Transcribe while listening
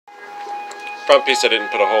front piece I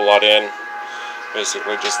didn't put a whole lot in.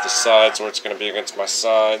 Basically just the sides where it's going to be against my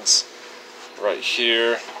sides. Right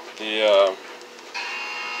here, the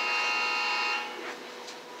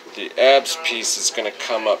abs piece is going to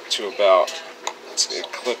come up to about, it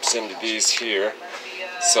clips into these here.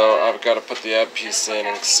 So I've got to put the ab piece in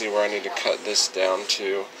and see where I need to cut this down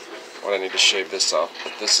to, what I need to shave this off.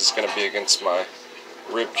 But this is going to be against my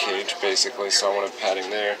rib cage basically, so I want a padding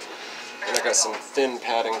there. And I got some thin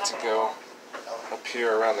padding to go up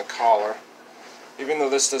here around the collar. Even though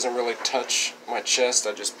this doesn't really touch my chest,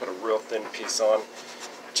 I just put a real thin piece on,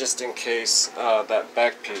 just in case that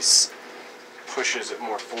back piece pushes it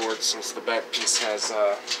more forward, since the back piece has,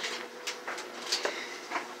 the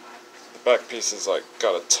back piece is like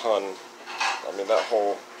got a ton, I mean that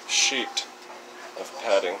whole sheet of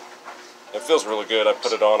padding. It feels really good. I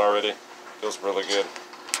put it on already. It feels really good.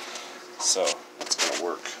 So it's gonna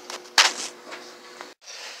work.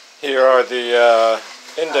 Here are the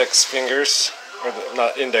index fingers, or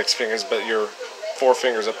not index fingers, but your four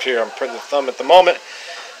fingers up here. I'm putting the thumb at the moment.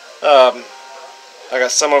 I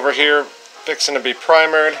got some over here fixing to be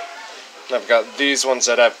primered. And I've got these ones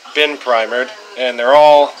that have been primered, and they're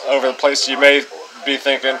all over the place. You may be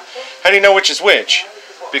thinking, how do you know which is which?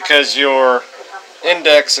 Because your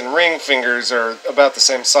index and ring fingers are about the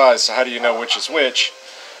same size, so how do you know which is which?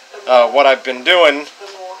 What I've been doing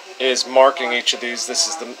is marking each of these. This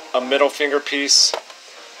is a middle finger piece.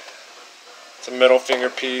 It's a middle finger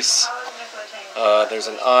piece. There's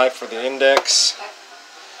an eye for the index.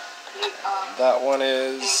 That one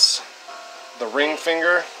is the ring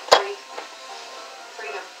finger.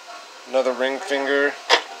 Another ring finger.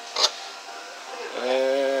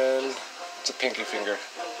 And it's a pinky finger.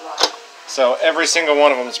 So every single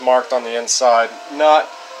one of them is marked on the inside.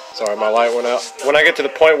 Sorry, my light went out. When I get to the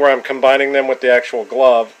point where I'm combining them with the actual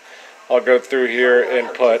glove, I'll go through here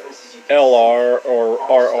and put LR or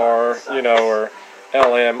RR, you know, or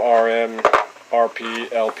LM, RM,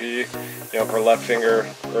 RP, LP, you know, for left finger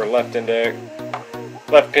or left index,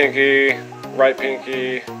 left pinky, right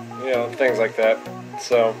pinky, you know, things like that.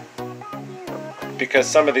 So, because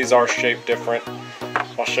some of these are shaped different,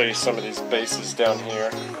 I'll show you some of these bases down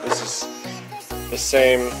here. This is the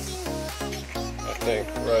same, I think,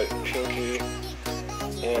 right, pinky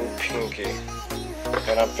and pinky.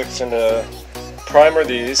 And I'm fixing to primer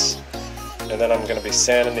these, and then I'm going to be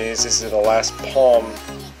sanding these. This is the last palm.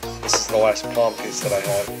 This is the last palm piece that I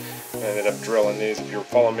have. I ended up drilling these. If you're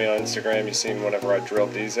following me on Instagram, you've seen whenever I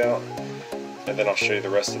drilled these out. And then I'll show you the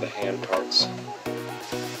rest of the hand parts.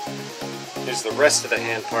 Here's the rest of the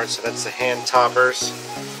hand parts. So that's the hand toppers,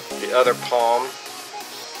 the other palm.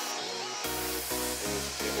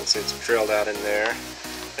 And you can see it's drilled out in there.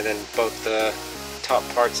 And then both the top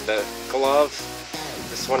parts of the glove.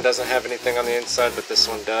 This one doesn't have anything on the inside, but this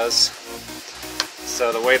one does.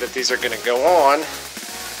 So the way that these are going to go on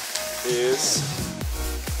is,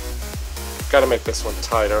 got to make this one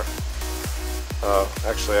tighter.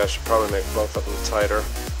 Actually, I should probably make both of them tighter.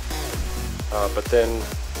 But then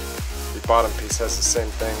the bottom piece has the same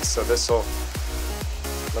thing. So this will,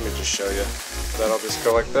 let me just show you. That'll just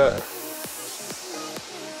go like that.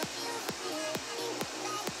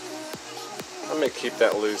 I may keep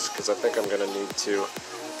that loose because I think I'm going to need to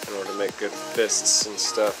in order to make good fists and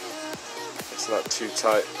stuff. It's not too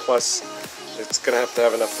tight. Plus, it's going to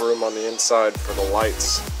have enough room on the inside for the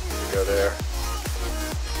lights to go there.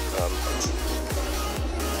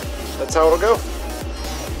 That's how it'll go.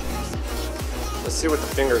 Let's see with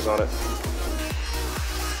the fingers on it.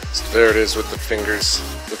 So there it is with the fingers,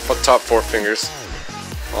 the top four fingers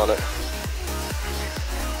on it.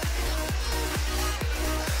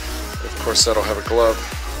 Of course, that'll have a glove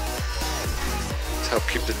to help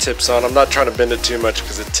keep the tips on. I'm not trying to bend it too much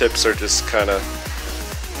because the tips are just kind of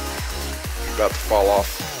about to fall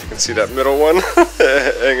off. You can see that middle one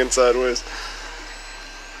hanging sideways.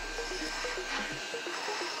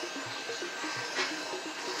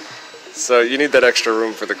 So you need that extra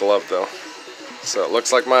room for the glove though. So it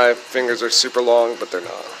looks like my fingers are super long, but they're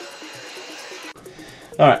not.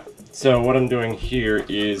 Alright, so what I'm doing here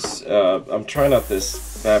is I'm trying out this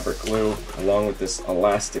fabric glue along with this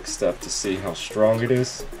elastic stuff to see how strong it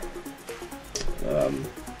is. So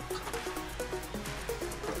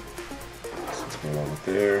it's going on with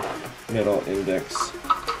there. Middle, index.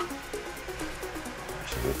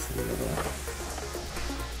 Actually, that's the middle.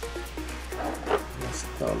 That's the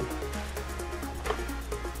thumb.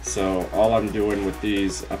 So all I'm doing with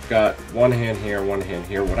these, I've got one hand here, one hand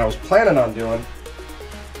here. What I was planning on doing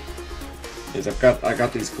is I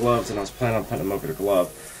got these gloves and I was planning on putting them over the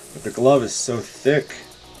glove, but the glove is so thick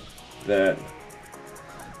that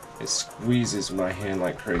it squeezes my hand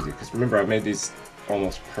like crazy. Because remember, I made these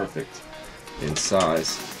almost perfect in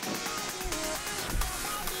size.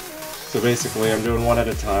 So basically, I'm doing one at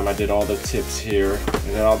a time. I did all the tips here,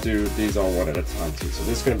 and then I'll do these all one at a time too. So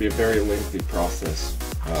this is going to be a very lengthy process,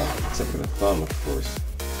 except for the thumb, of course,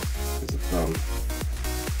 because the thumb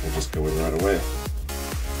will just go in right away.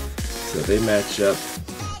 So they match up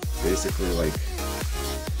basically like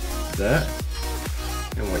that.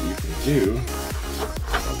 And what you can do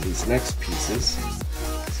on these next pieces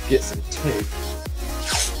is get some tape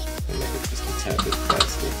and make it just a tad bit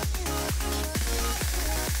faster.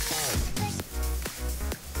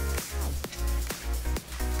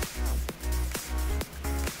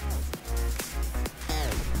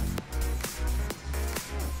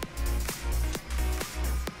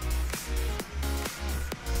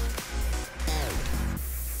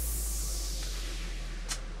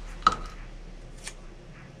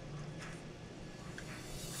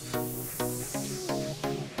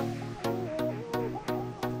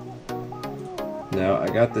 Now, I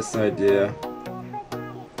got this idea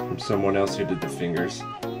from someone else who did the fingers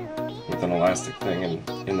with an elastic thing,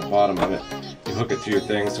 and in the bottom of it, you hook it to your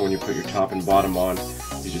thing, so when you put your top and bottom on,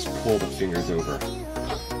 you just pull the fingers over.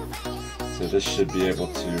 So this should be able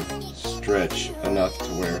to stretch enough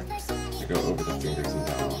to where you go over the fingers and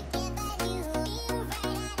down.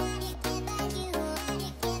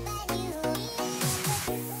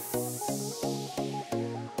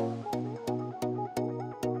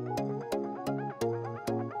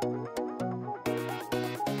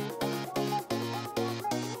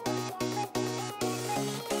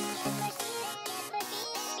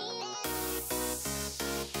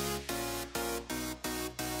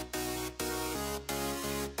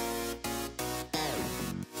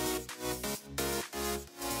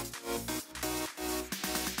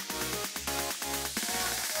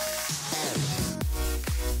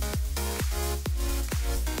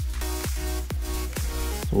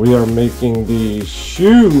 We are making the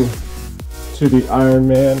shoe to the Iron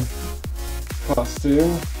Man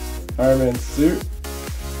costume, Iron Man suit,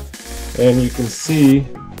 and you can see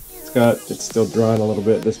it's still drying a little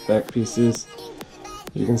bit. This back piece is.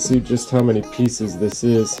 You can see just how many pieces this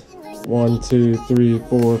is. 1, 2, 3,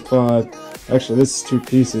 4, 5. Actually, this is 2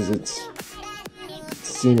 pieces. It's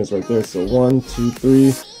seam is right there. So 1, 2,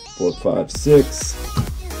 3, 4, 5, 6,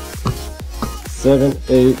 7,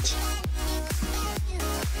 8.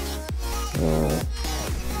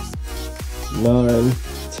 9,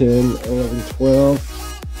 10, 11, 12,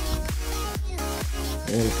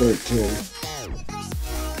 and 13,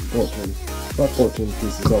 14, about 14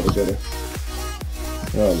 pieces altogether.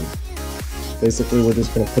 Basically, we're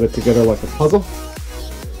just going to put it together like a puzzle.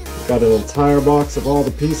 We've got an entire box of all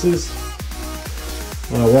the pieces.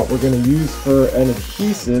 What we're going to use for an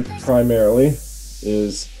adhesive primarily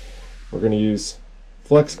is we're going to use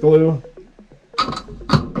flex glue.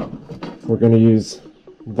 We're going to use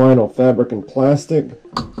vinyl fabric and plastic,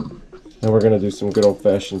 and we're going to do some good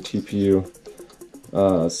old-fashioned TPU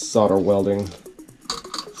solder welding.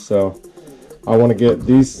 So I want to get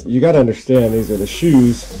these. You got to understand, these are the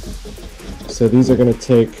shoes, so these are going to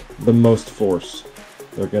take the most force.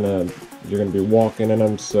 You're going to be walking in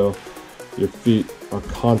them, so your feet are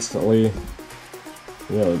constantly,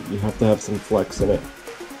 you have to have some flex in it.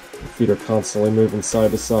 Your feet are constantly moving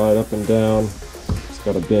side to side, up and down.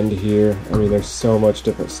 Got a bend here. I mean, there's so much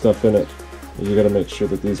different stuff in it. You got to make sure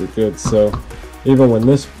that these are good. So even when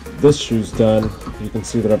this shoe's done, you can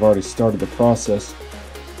see that I've already started the process.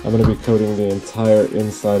 I'm going to be coating the entire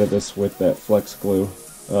inside of this with that flex glue,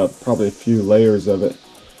 probably a few layers of it,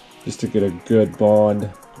 just to get a good bond,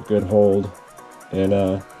 a good hold,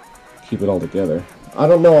 and keep it all together. I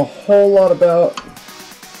don't know a whole lot about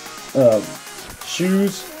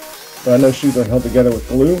shoes, but I know shoes are held together with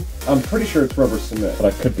glue. I'm pretty sure it's rubber cement,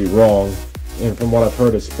 but I could be wrong. And from what I've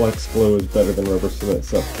heard, is flex glue is better than rubber cement.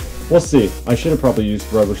 So we'll see. I should have probably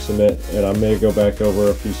used rubber cement, and I may go back over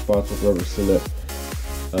a few spots with rubber cement.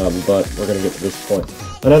 But we're going to get to this point.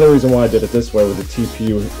 Another reason why I did it this way with the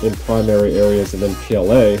TPU in primary areas and then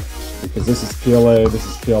PLA, because this is PLA, this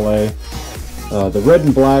is PLA. The red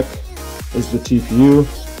and black is the TPU,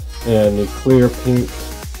 and the clear pink,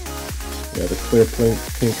 the clear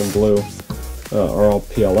pink and blue are all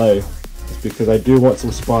PLA. It's because I do want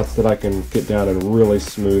some spots that I can get down and really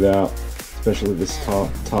smooth out, especially this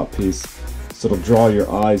top piece, so it'll draw your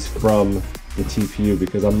eyes from the TPU,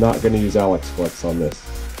 because I'm not going to use Alex Flex on this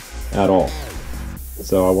at all.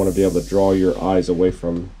 So I want to be able to draw your eyes away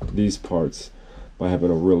from these parts by having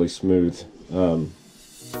a really smooth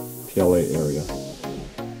PLA area,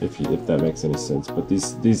 if that makes any sense. But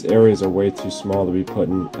these areas are way too small to be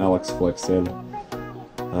putting Alex Flex in.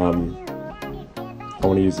 I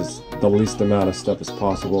want to use the least amount of stuff as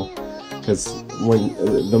possible, because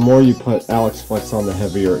the more you put Alex Flex on, the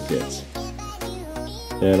heavier it gets.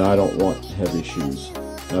 And I don't want heavy shoes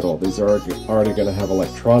at all. These are already going to have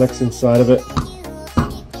electronics inside of it.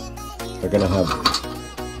 They're going to have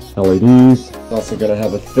LEDs. It's also going to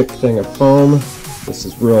have a thick thing of foam. This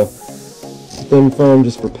is real thin foam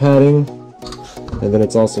just for padding. And then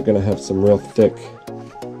it's also going to have some real thick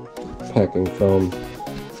packing foam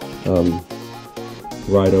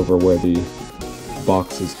right over where the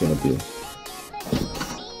box is going to be.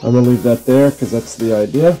 I'm going to leave that there because that's the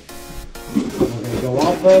idea. We're going to go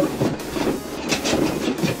off of.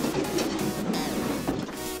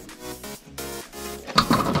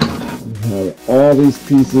 We have all these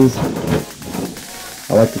pieces.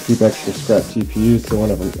 I like to keep extra scrap TPUs so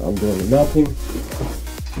whenever I'm doing the melting,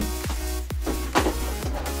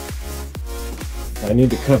 I need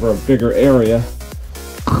to cover a bigger area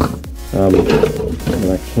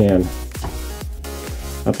than I can.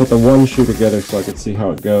 I put the one shoe together so I could see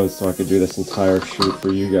how it goes, so I could do this entire shoe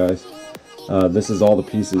for you guys. This is all the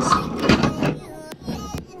pieces,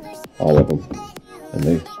 all of them, and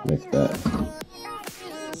they make that.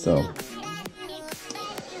 So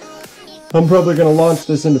I'm probably going to launch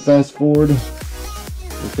this into fast forward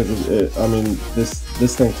because I mean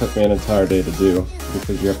this thing took me an entire day to do,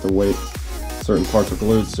 because you have to wait. Certain parts are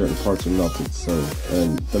glued, certain parts are melted,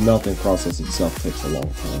 and the melting process itself takes a long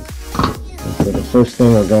time. And so the first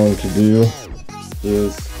thing we're going to do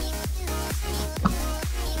is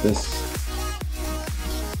this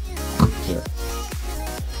here.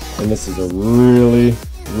 And this is a really,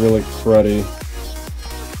 really cruddy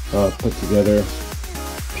put together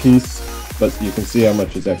piece, but you can see how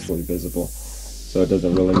much is actually visible, so it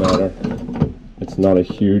doesn't really matter. It's not a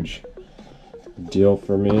huge deal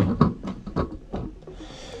for me.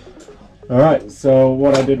 Alright, so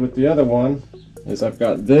what I did with the other one is I've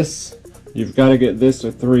got this. You've got to get this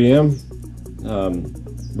with 3M.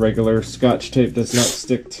 Regular Scotch tape does not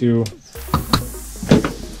stick to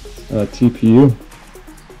TPU.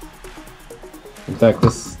 In fact,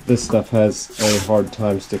 this stuff has a hard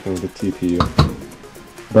time sticking to TPU,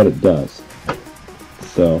 but it does.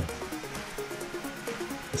 So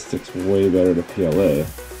it sticks way better to PLA,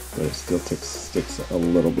 but it still sticks a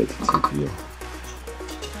little bit to TPU.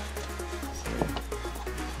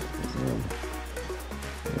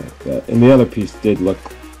 Like that. And the other piece did look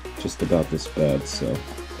just about this bad, so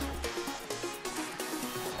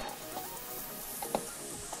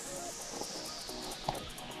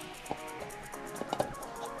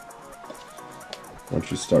once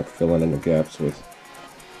you start filling in the gaps with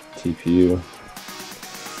TPU, it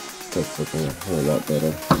starts looking a whole lot better.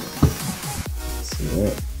 Let's see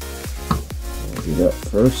that. I'll do that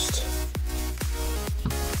first.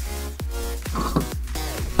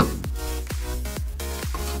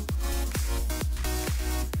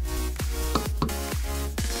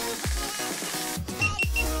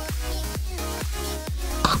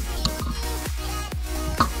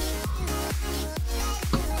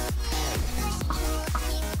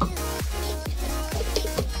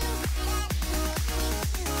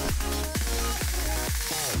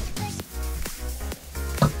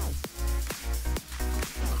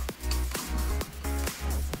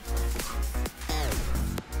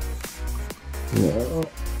 Yeah,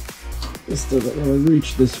 this doesn't really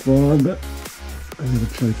reach this far, but I'm going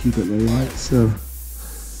to try to keep it in the light. So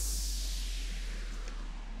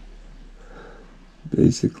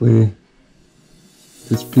basically,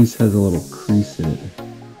 this piece has a little crease in it.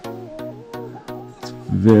 It's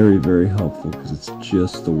very, very helpful because it's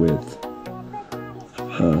just the width.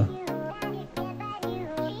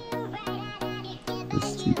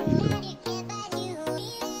 This TPU.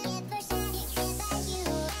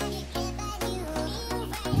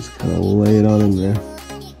 Just kind of lay it on in there.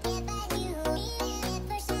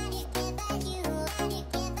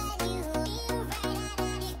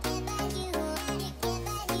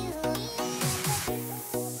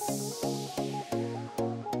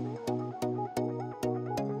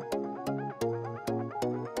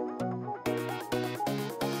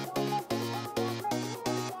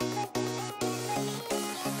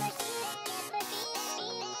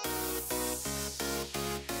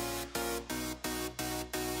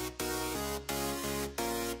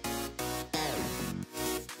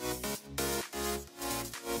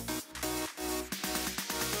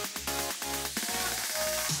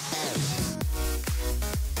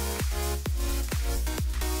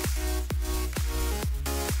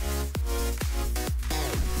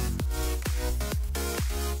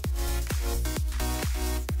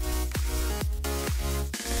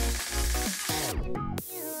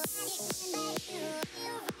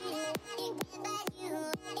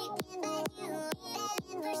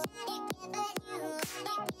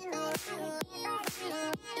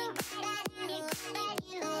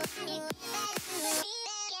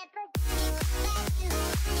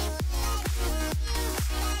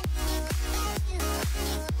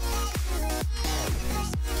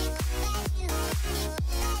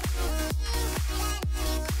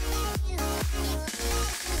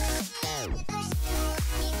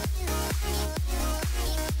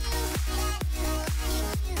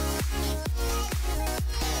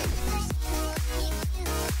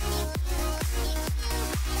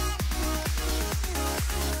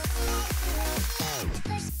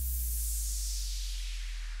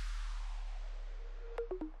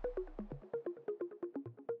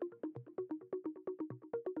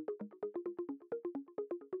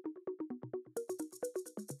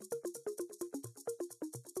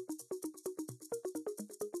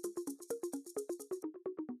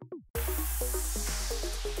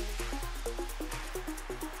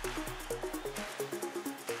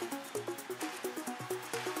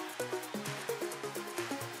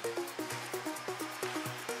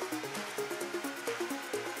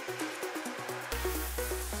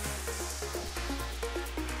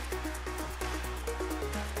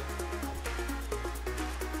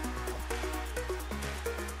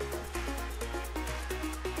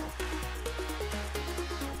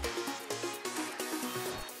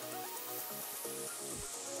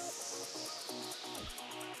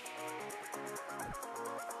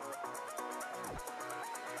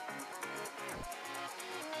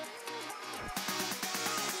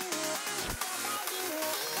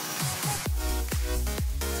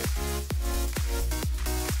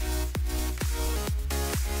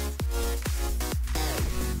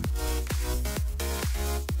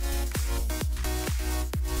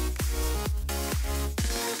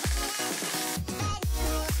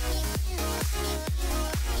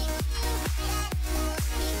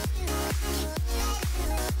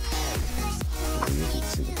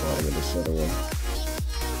 this other one.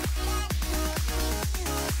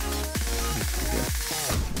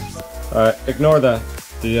 Alright, ignore the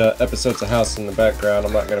episodes of House in the background.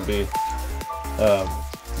 I'm not going to be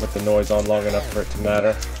with the noise on long enough for it to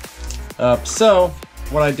matter. So,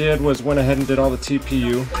 what I did was went ahead and did all the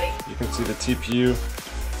TPU. You can see the TPU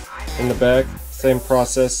in the back. Same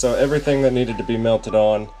process. So everything that needed to be melted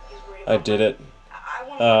on, I did it.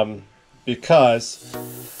 Because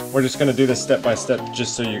we're just going to do this step by step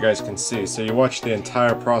just so you guys can see. So you watch the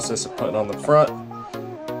entire process of putting on the front.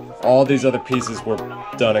 All these other pieces were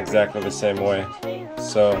done exactly the same way.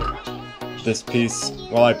 So this piece,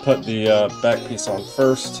 well, I put the back piece on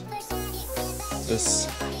first. This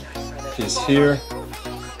piece here,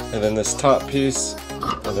 and then this top piece,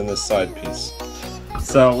 and then this side piece.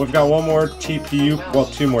 So we've got one more TPU, well,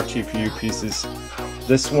 two more TPU pieces.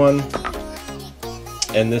 This one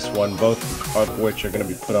and this one, both of which are going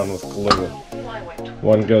to be put on with glue.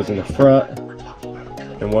 One goes in the front,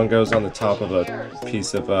 and one goes on the top of a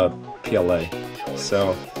piece of PLA.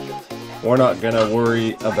 So we're not going to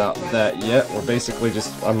worry about that yet. We're basically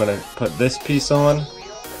just, I'm going to put this piece on,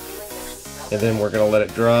 and then we're going to let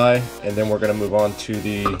it dry, and then we're going to move on to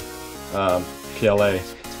the PLA,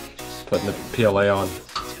 putting the PLA on.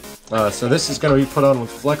 So this is going to be put on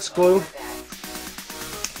with flex glue.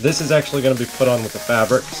 This is actually going to be put on with the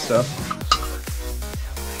fabric stuff.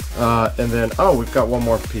 And then, oh, we've got one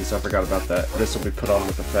more piece, I forgot about that. This will be put on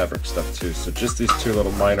with the fabric stuff too. So just these two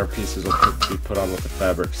little minor pieces will be put on with the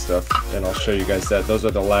fabric stuff. And I'll show you guys that. Those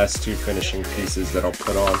are the last two finishing pieces that I'll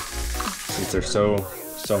put on, since they're so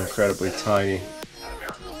incredibly tiny.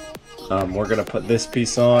 We're going to put this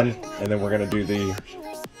piece on, and then we're going to do the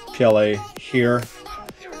PLA here,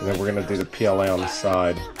 and then we're going to do the PLA on the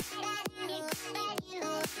side.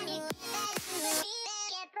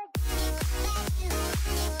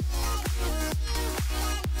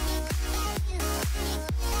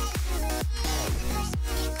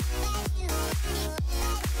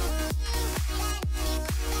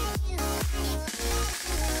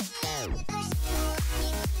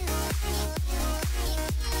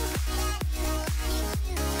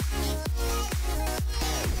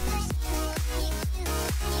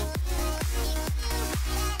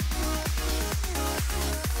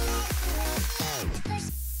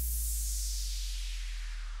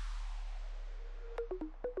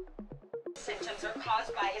 Symptoms are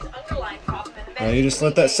caused by his underlying problem in the Now you just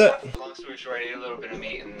let that sit. Long story short, I ate a little bit of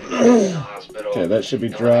meat in the hospital. Okay, that should be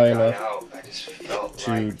dry enough I just felt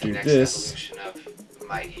to like do the next this. evolution of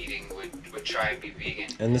my eating would try and be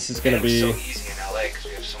vegan. And this is going to be, so easy in LA because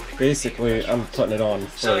we have so many basically, I'm putting it on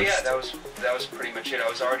first. So yeah, that was pretty much it. I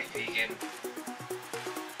was already vegan.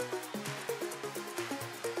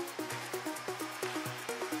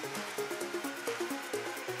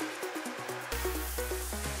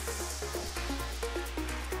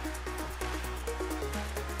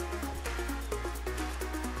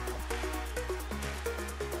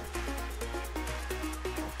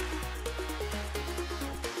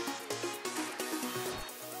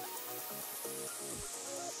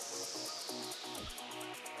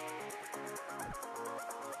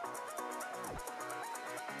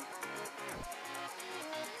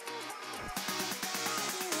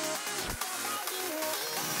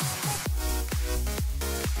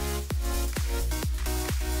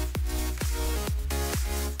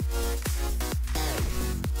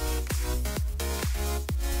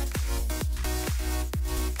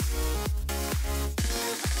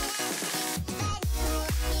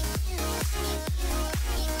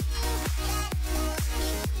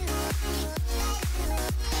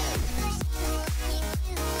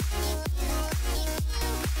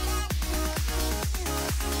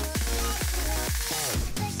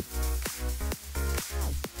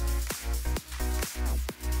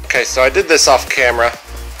 Okay, so I did this off camera,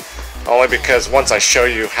 only because once I show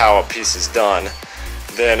you how a piece is done,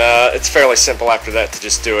 then it's fairly simple after that to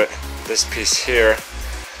just do it. This piece here,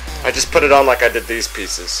 I just put it on like I did these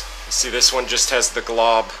pieces. You see, this one just has the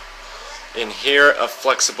glob in here of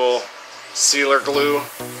flexible sealer glue,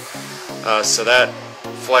 so that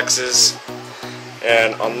flexes,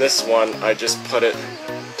 and on this one I just put it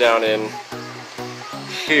down in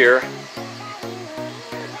here.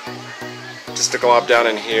 Just a glob down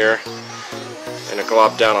in here and a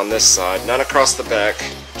glob down on this side, none across the back,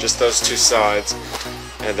 just those two sides,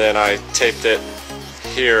 and then I taped it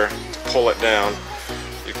here to pull it down.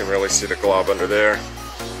 You can really see the glob under there.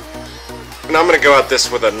 And I'm going to go at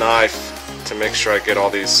this with a knife to make sure I get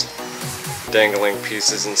all these dangling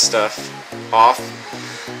pieces and stuff off.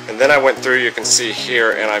 And then I went through, you can see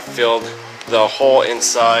here, and I filled the whole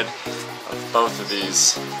inside of both of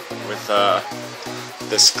these with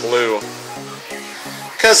this glue.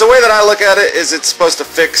 Because the way that I look at it is it's supposed to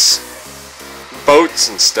fix boats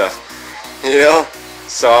and stuff, you know?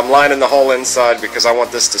 So I'm lining the whole inside because I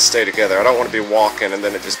want this to stay together. I don't want to be walking and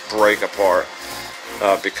then it just break apart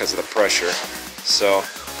because of the pressure. So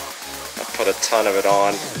I put a ton of it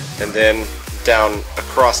on, and then down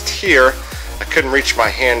across here, I couldn't reach my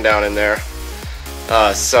hand down in there.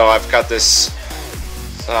 So I've got this,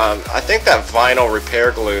 I think that vinyl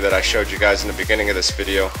repair glue that I showed you guys in the beginning of this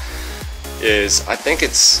video is, I think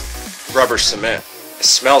it's rubber cement. It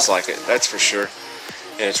smells like it, that's for sure.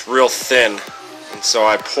 And it's real thin. And so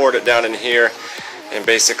I poured it down in here and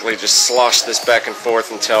basically just sloshed this back and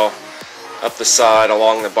forth until up the side,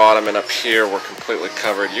 along the bottom, and up here we're completely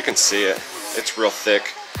covered. You can see it. It's real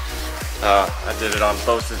thick. I did it on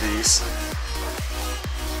both of these.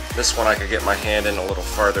 This one I could get my hand in a little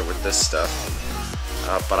farther with this stuff.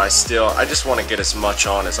 But I just want to get as much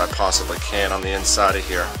on as I possibly can on the inside of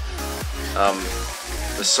here.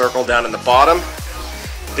 The circle down in the bottom,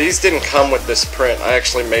 these didn't come with this print. I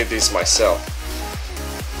actually made these myself.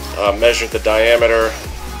 Measured the diameter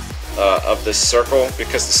of this circle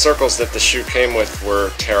because the circles that the shoe came with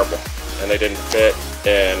were terrible and they didn't fit,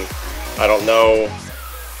 and I don't know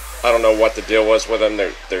what the deal was with them.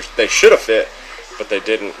 They should have fit, but they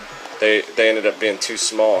didn't. They ended up being too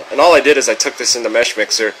small. And all I did is I took this in the mesh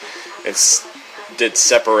mixer and did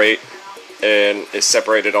separate, and it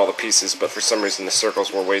separated all the pieces, but for some reason the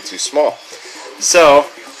circles were way too small. So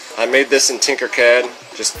I made this in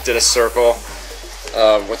Tinkercad, just did a circle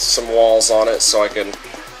with some walls on it so I could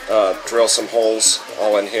drill some holes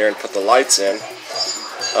all in here and put the lights in.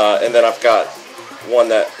 And then I've got one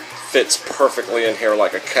that fits perfectly in here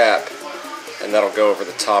like a cap, and that'll go over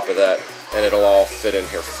the top of that, and it'll all fit in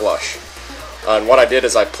here flush. And what I did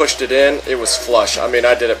is I pushed it in, it was flush. I mean,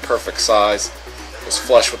 I did it perfect size. It was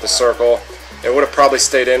flush with the circle. It would have probably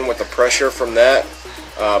stayed in with the pressure from that,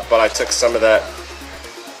 but I took some of that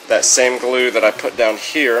same glue that I put down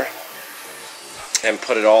here and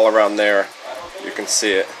put it all around there. You can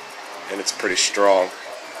see it, and it's pretty strong.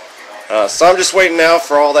 So I'm just waiting now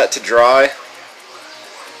for all that to dry,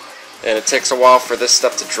 and it takes a while for this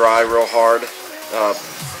stuff to dry real hard.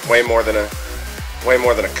 Way more than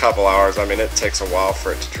a couple hours. I mean, it takes a while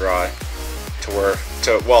for it to dry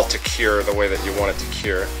to cure the way that you want it to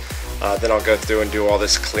cure. Then I'll go through and do all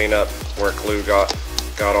this cleanup where glue got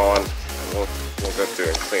on, and we'll go through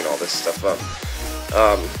and clean all this stuff up.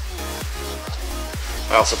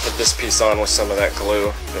 I also put this piece on with some of that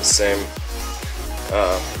glue, the same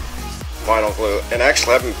vinyl glue. And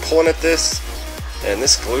actually, I've been pulling at this, and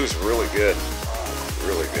this glue is really good,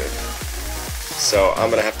 really good. So I'm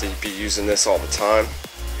gonna have to be using this all the time.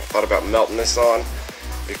 I thought about melting this on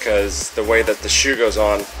because the way that the shoe goes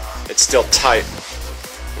on, it's still tight,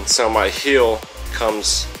 and so my heel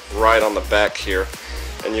comes right on the back here,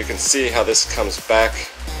 and you can see how this comes back,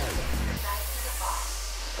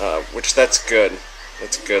 which that's good.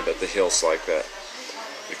 It's good that the heel's like that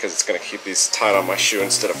because it's going to keep these tight on my shoe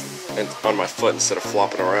on my foot instead of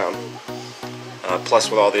flopping around. Plus,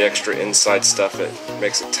 with all the extra inside stuff, it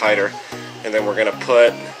makes it tighter. And then we're going to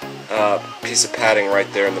put a piece of padding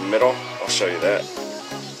right there in the middle. I'll show you that.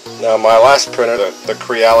 Now, my last printer, the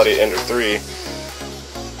Creality Ender 3,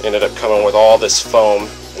 ended up coming with all this foam,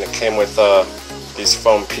 and it came with these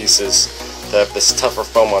foam pieces that have this tougher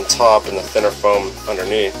foam on top and the thinner foam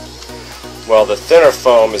underneath. Well, the thinner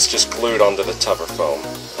foam is just glued onto the tougher foam.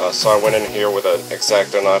 So I went in here with an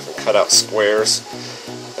X-Acto knife and cut out squares,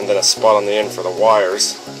 and then a spot on the end for the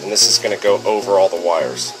wires, and this is going to go over all the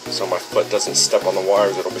wires. So my foot doesn't step on the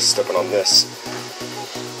wires, it'll be stepping on this.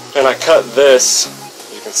 And I cut this,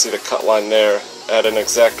 you can see the cut line there, at an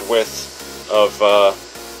exact width of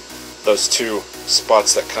those two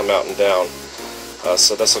spots that come out and down.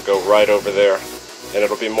 So this will go right over there, and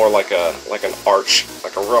it'll be more like an arch,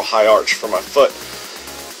 like a real high arch for my foot.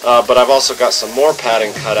 But I've also got some more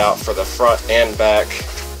padding cut out for the front and back.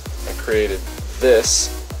 I created this,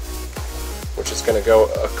 which is going to go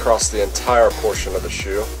across the entire portion of the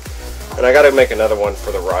shoe. And I got to make another one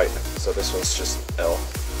for the right, so this one's just L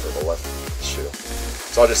for the left shoe.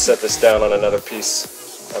 So I'll just set this down on another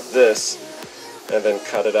piece of this, and then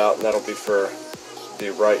cut it out, and that'll be for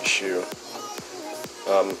the right shoe.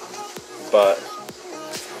 But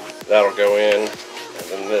that'll go in, and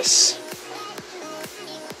then this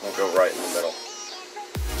will go right in the middle,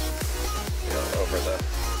 over the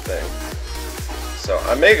thing. So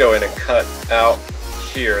I may go in and cut out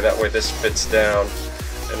here, that way this fits down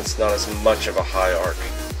and it's not as much of a high arc,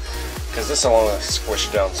 because this will only squish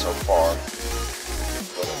down so far,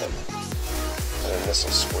 and then this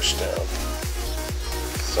will squish down.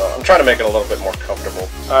 So I'm trying to make it a little bit more comfortable.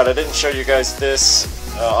 Alright, I didn't show you guys this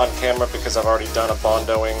on camera because I've already done a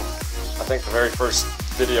bondoing. I think the very first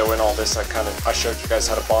video in all this I showed you guys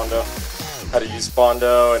how to bondo, how to use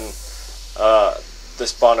bondo, and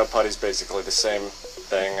this bondo putty is basically the same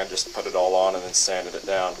thing. I just put it all on and then sanded it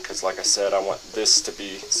down because, like I said, I want this to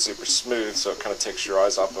be super smooth so it kind of takes your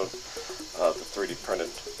eyes off of the 3D printed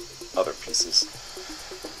other pieces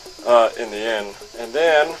in the end. And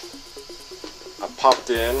then I popped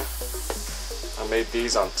in, I made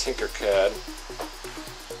these on Tinkercad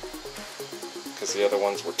because the other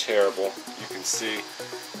ones were terrible. You can see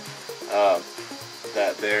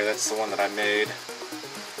that there, that's the one that I made.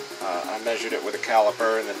 I measured it with a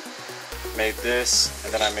caliper and then made this,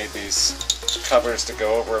 and then I made these covers to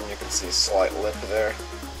go over them. You can see a slight lip there,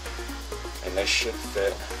 and they should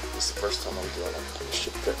fit. This is the first time I'm doing it. They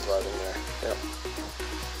should fit right in there. Yep.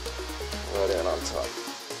 Right in on top.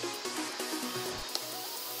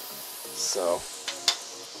 So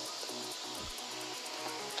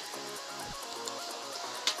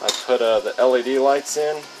I put the LED lights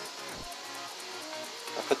in.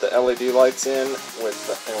 I put the LED lights in with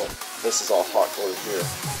this is all hot glue here.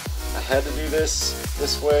 I had to do this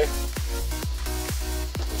way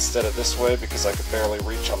instead of this way because I could barely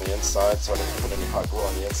reach on the inside, so I didn't put any hot glue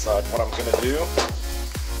on the inside. What I'm going to do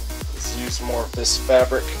is use more of this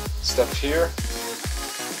fabric stuff here,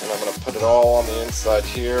 and I'm going to put it all on the inside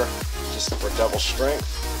here just for double strength.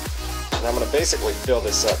 And I'm going to basically fill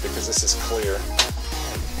this up because this is clear.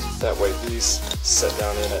 That way these set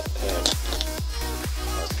down in it and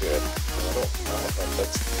that's good. I don't think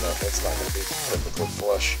that's not going to be perfectly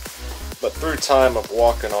flush. But through time of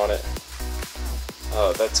walking on it,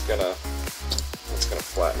 that's gonna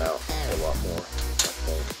flatten out a lot more, I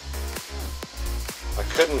think.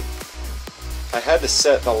 I had to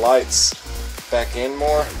set the lights back in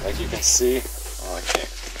more, like you can see. Oh, I can't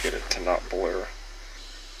get it to not blur.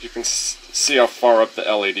 You can see how far up the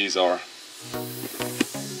LEDs are.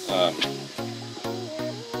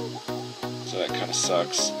 So that kind of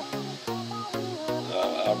sucks.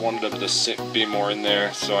 I wanted them to be more in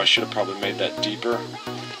there, so I should have probably made that deeper.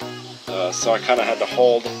 So I kind of had to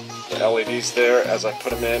hold the LEDs there as I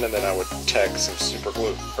put them in, and then I would tack some super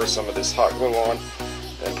glue or some of this hot glue on,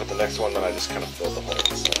 and put the next one. Then I just kind of filled the hole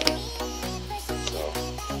inside. So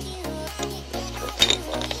that's perfectly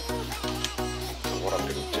fine. So what I'm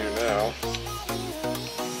going to do now,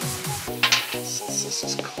 since this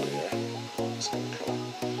is clear, I'm just going to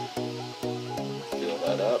fill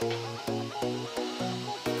that up.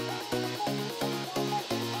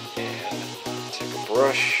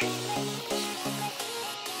 Brush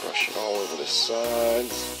it all over the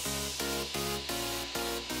sides,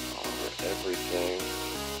 all over everything.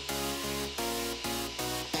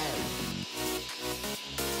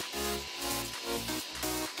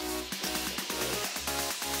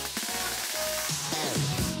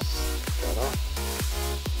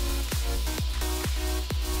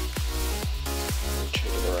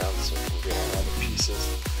 Rotate it around so it can get on all the pieces.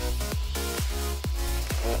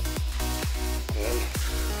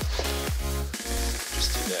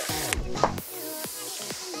 Just do that.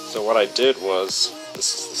 So what I did was, this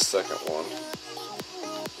is the second one,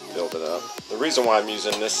 build it up. The reason why I'm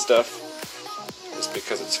using this stuff is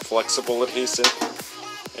because it's flexible adhesive,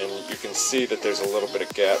 and you can see that there's a little bit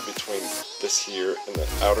of gap between this here and the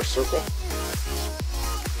outer circle.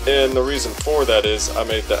 And the reason for that is I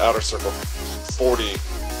made the outer circle 40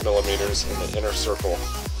 millimeters and the inner circle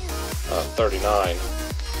 39.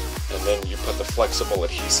 And then you put the flexible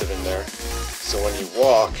adhesive in there, so when you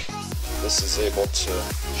walk, this is able to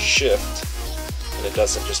shift, and it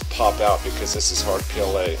doesn't just pop out because this is hard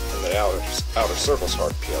PLA and the outer circle's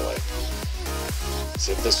hard PLA.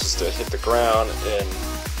 So if this was to hit the ground and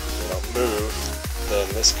move, then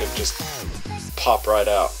this could just pop right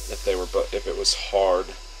out if it was hard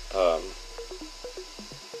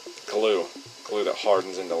glue that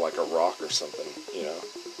hardens into like a rock or something,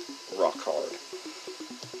 rock hard.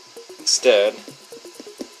 Instead,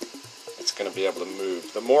 it's going to be able to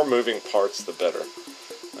move. The more moving parts, the better.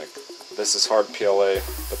 Like this is hard PLA,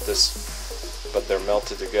 but they're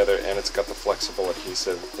melted together, and it's got the flexible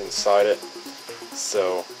adhesive inside it.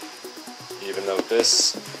 So even though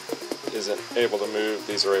this isn't able to move,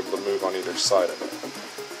 these are able to move on either side of it.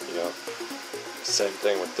 Same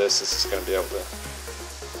thing with this. This is going to be able to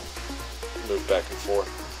move back and forth.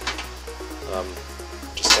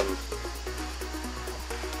 Just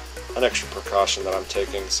an extra precaution that I'm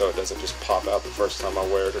taking so it doesn't just pop out the first time I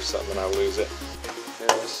wear it or something and I lose it.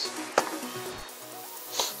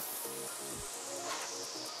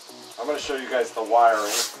 I'm going to show you guys the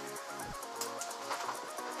wiring.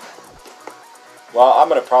 Well, I'm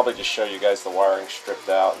going to probably just show you guys the wiring stripped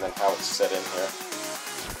out and then how it's set in here.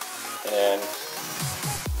 And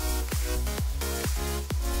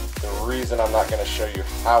the reason I'm not going to show you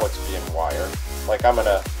how it's being wired, like I'm going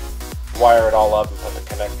to wire it all up and put the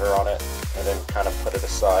connector on it and then kind of put it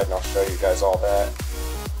aside, and I'll show you guys all that.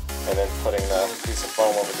 And then putting the piece of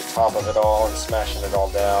foam over the top of it all and smashing it all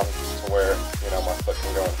down to where, you know, my foot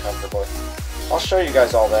can go in comfortably. I'll show you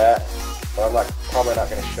guys all that, but I'm probably not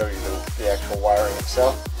going to show you the actual wiring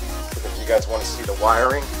itself, because if you guys want to see the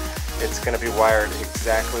wiring, it's going to be wired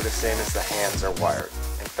exactly the same as the hands are wired.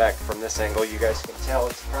 In fact, from this angle you guys can tell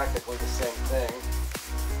it's practically the same thing.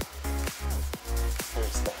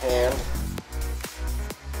 Here's the hand.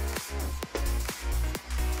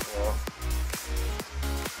 You know,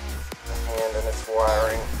 the hand and its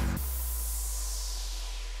wiring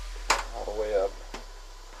all the way up.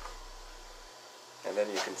 And then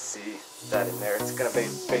you can see that in there. It's going to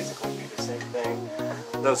basically be the same thing.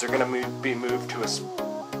 Those are going to be moved to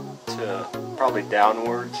probably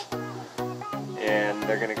downwards, and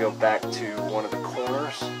they're going to go back to one of the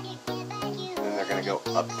corners, and then they're going to go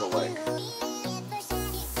up the leg.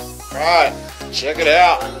 Alright, check it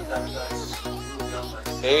out.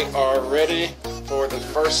 They are ready for the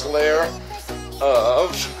first layer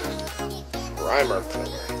of primer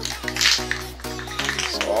filler.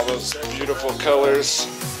 All those beautiful colors.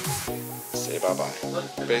 Say bye-bye.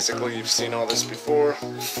 Basically, you've seen all this before.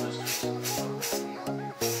 On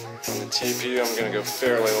the TPU, I'm going to go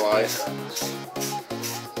fairly light.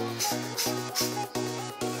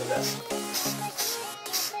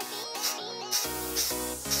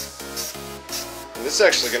 And this is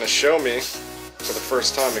actually going to show me for the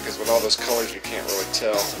first time, because with all those colors you can't really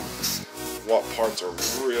tell what parts are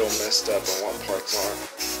real messed up and what parts aren't.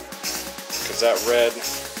 Because that red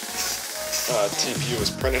TPU was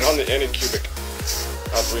printed on the Anycubic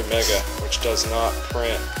L3 Mega, which does not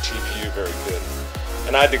print TPU very good.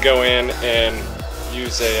 And I had to go in and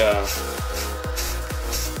use a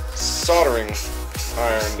soldering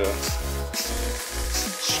iron to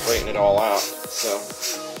straighten it all out. So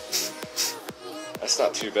that's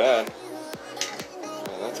not too bad.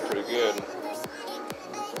 Man, that's pretty good.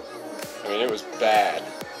 I mean, it was bad.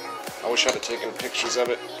 I wish I'd have taken pictures of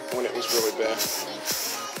it when it was really bad.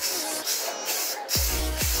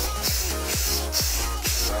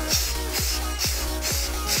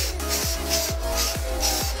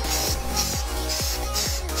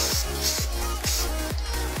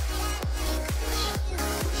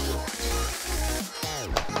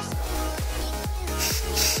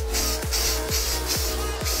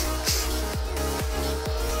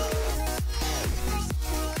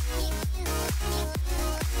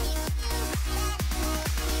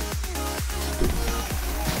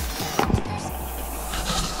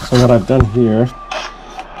 So what I've done here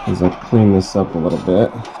is I've cleaned this up a little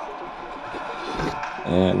bit,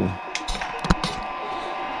 and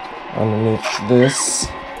underneath this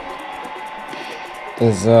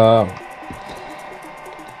is all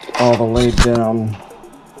the laid down.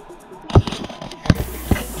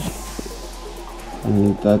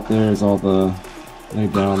 Underneath that there is all the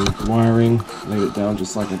laid down wiring. Laid it down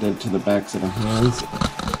just like I did to the backs of the hands,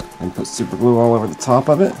 and put super glue all over the top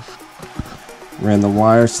of it. Ran the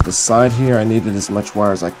wires to the side here. I needed as much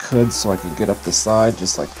wire as I could so I could get up the side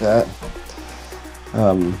just like that.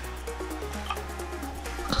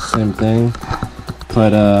 Same thing.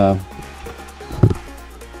 I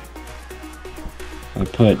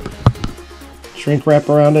put shrink wrap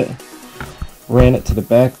around it. Ran it to the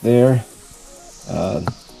back there.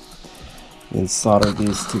 Then soldered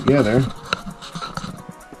these together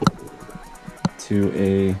to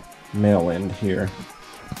a male end here.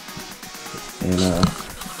 And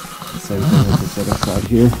same thing with this other side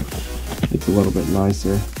here. It's a little bit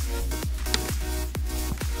nicer.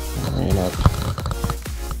 Ran up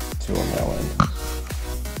to a male end.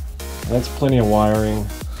 And that's plenty of wiring,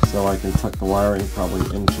 so I can tuck the wiring probably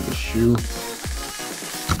into the shoe.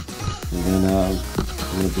 And then I'm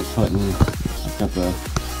going to be putting, I've got the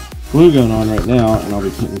glue gun on right now, and I'll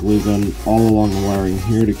be putting glue gun all along the wiring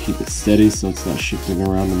here to keep it steady so it's not shifting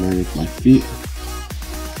around underneath my feet.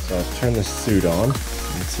 So I've turned the suit on. You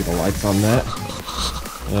can see the lights on that.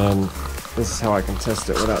 And this is how I can test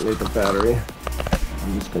it without needing the battery.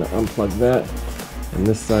 I'm just going to unplug that. And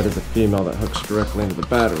this side is a female that hooks directly into the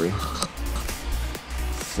battery.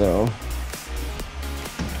 So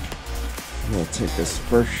I'm going to take this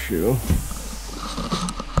first shoe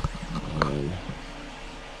and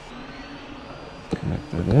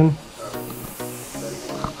connect that in.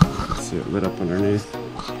 See it lit up underneath.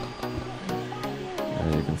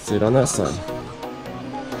 And you can see it on that side.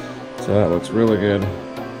 So that looks really good.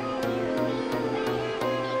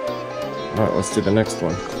 Alright, let's do the next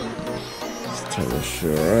one. Let's turn this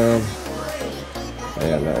shit around.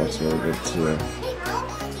 Man, that looks really good too.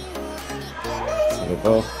 So they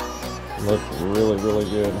both look really, really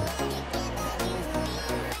good.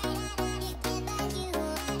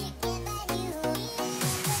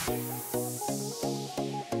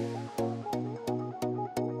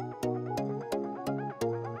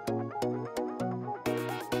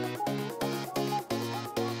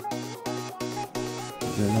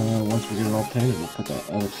 Then once we get it all painted, we'll put that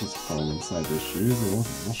other piece of foam inside the shoes, and we'll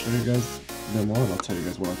show you guys them more, and I'll tell you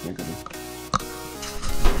guys what I think of them.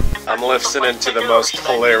 I'm listening to the most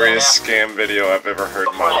hilarious scam video I've ever heard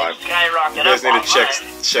in my life. You guys need to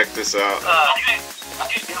check this out.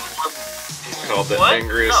 It's called the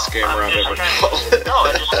angriest scammer I've ever called it. No,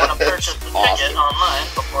 I just want to purchase the ticket online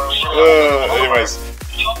before we anyways,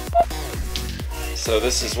 so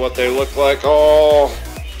this is what they look like, all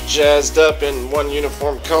jazzed up in one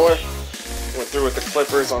uniform color. Went through with the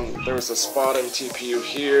clippers. There was a spot in TPU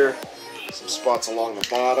here, some spots along the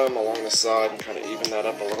bottom, along the side, and kind of even that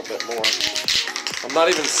up a little bit more. I'm not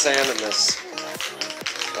even sanding this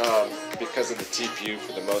because of the TPU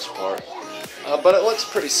for the most part, but it looks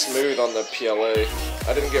pretty smooth on the PLA.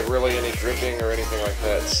 I didn't get really any dripping or anything like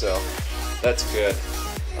that, so that's good.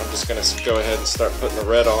 I'm just gonna go ahead and start putting the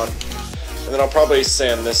red on, and then I'll probably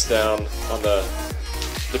sand this down on the,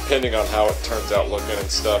 depending on how it turns out looking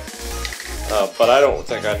and stuff. But I don't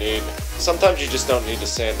think I need, sometimes you just don't need to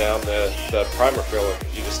sand down the primer filler,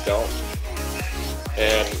 you just don't.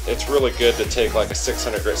 And it's really good to take like a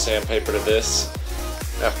 600 grit sandpaper to this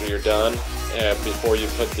after you're done, and before you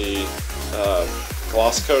put the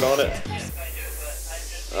gloss coat on it.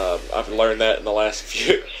 I've learned that in the last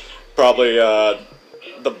few, probably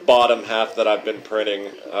the bottom half that I've been printing,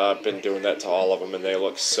 I've been doing that to all of them, and they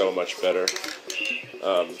look so much better.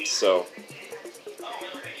 So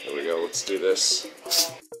here we go, let's do this.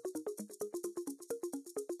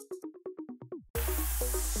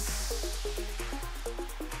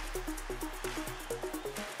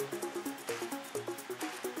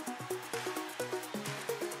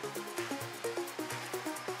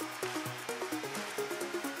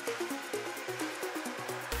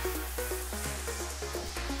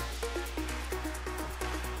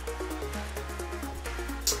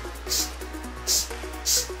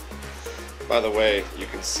 By the way, you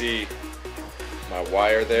can see my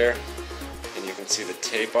wire there, and you can see the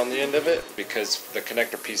tape on the end of it, because the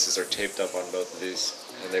connector pieces are taped up on both of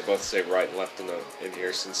these, and they both say right and left in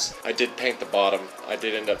here. Since I did paint the bottom, I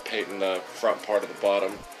did end up painting the front part of the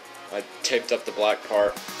bottom. I taped up the black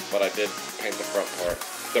part, but I did paint the front part.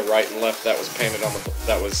 The right and left that was painted on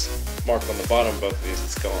that was marked on the bottom of both of these,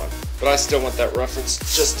 it's gone. But I still want that reference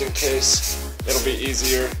just in case. It'll be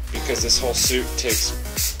easier because this whole suit takes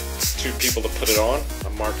 2 people to put it on.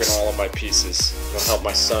 I'm marking all of my pieces. It'll help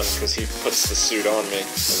my son because he puts the suit on me.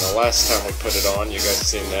 And the last time we put it on, you guys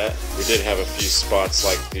seen that? We did have a few spots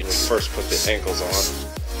like when we first put the ankles on,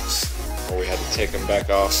 where we had to take them back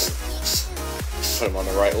off and put them on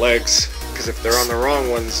the right legs. Because if they're on the wrong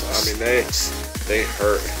ones, I mean they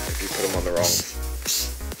hurt if you put them on the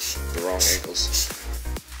wrong ankles.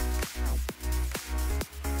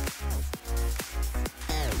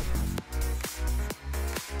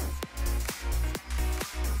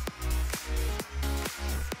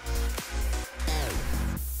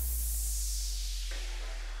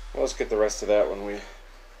 Let's get the rest of that when we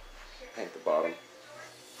paint the bottom.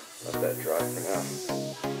 Let that dry for now.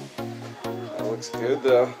 That looks good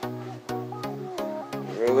though.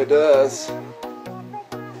 It really does.